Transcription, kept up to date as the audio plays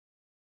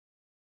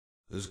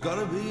There's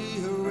gotta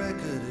be a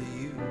record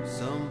of you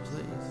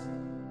someplace.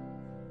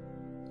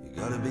 You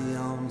gotta be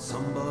on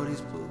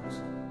somebody's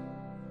books.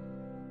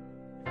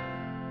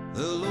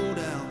 They'll load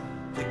out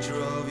a picture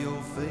of your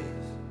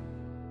face,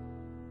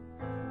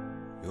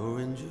 your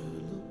injured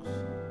looks,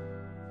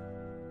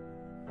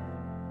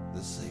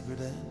 the sacred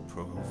and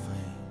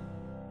profane,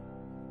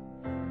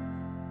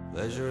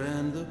 pleasure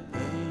and the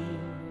pain.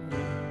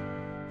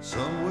 Yeah.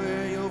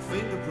 Somewhere your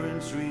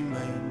fingerprints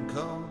remain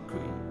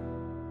concrete,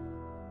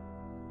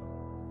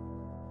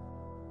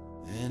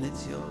 and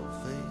it's your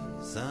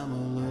face I'm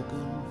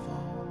a-looking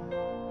for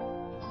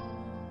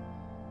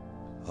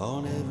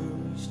on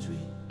every street.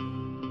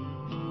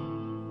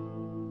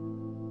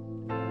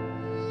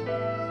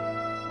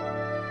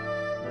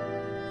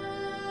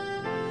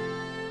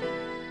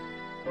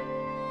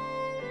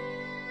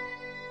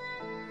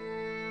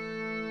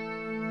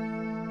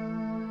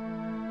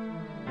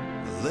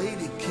 The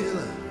lady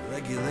killer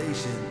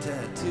regulation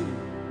tattoo,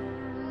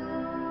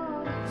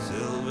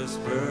 silver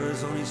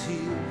spurs on his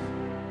heels.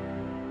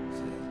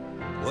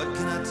 What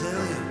can I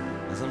tell you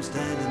as I'm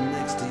standing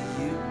next to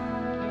you?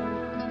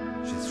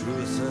 She threw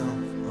herself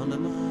under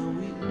my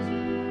wheels.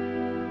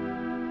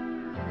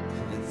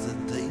 It's a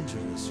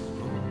dangerous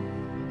road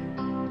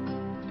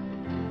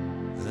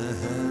and a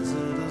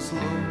hazardous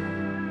load,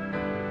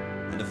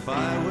 and the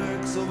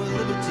fireworks over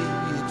liberty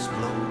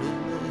explode in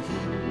the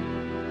heat.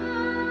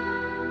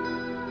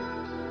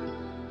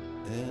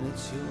 And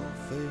it's your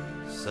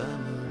face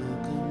I'm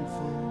looking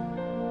for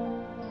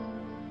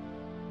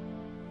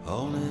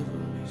on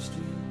every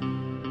street.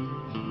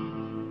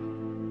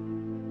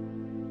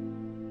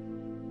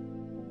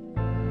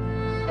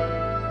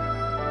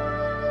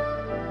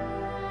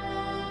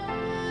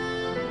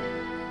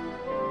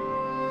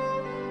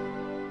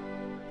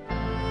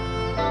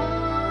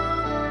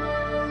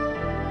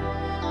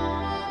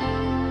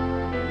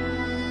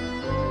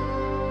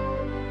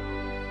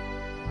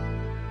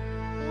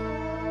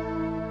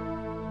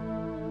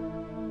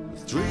 The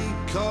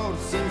three-chord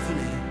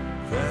symphony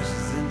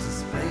crashes into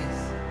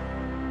space.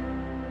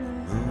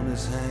 The moon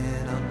is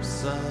hanging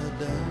upside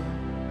down.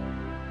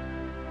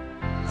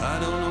 I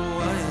don't know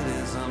why it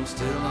is I'm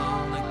still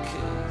on the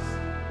case.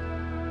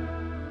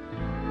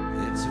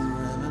 It's a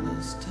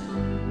ravenous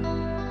town.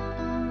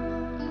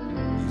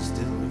 You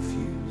still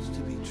refuse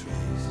to be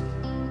traced.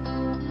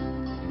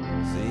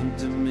 Seemed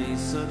to me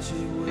such a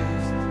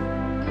waste.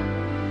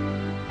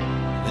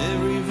 And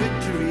every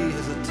victory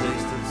has a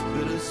taste that's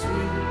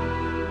bittersweet.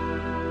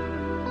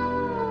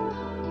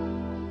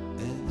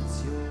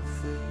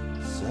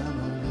 I'm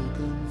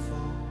looking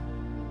for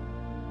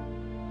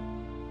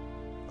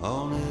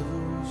on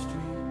every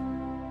street.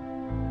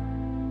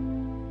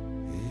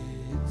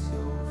 It's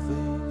your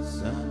face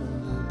I'm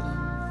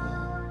looking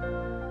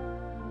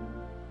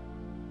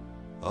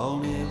for on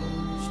every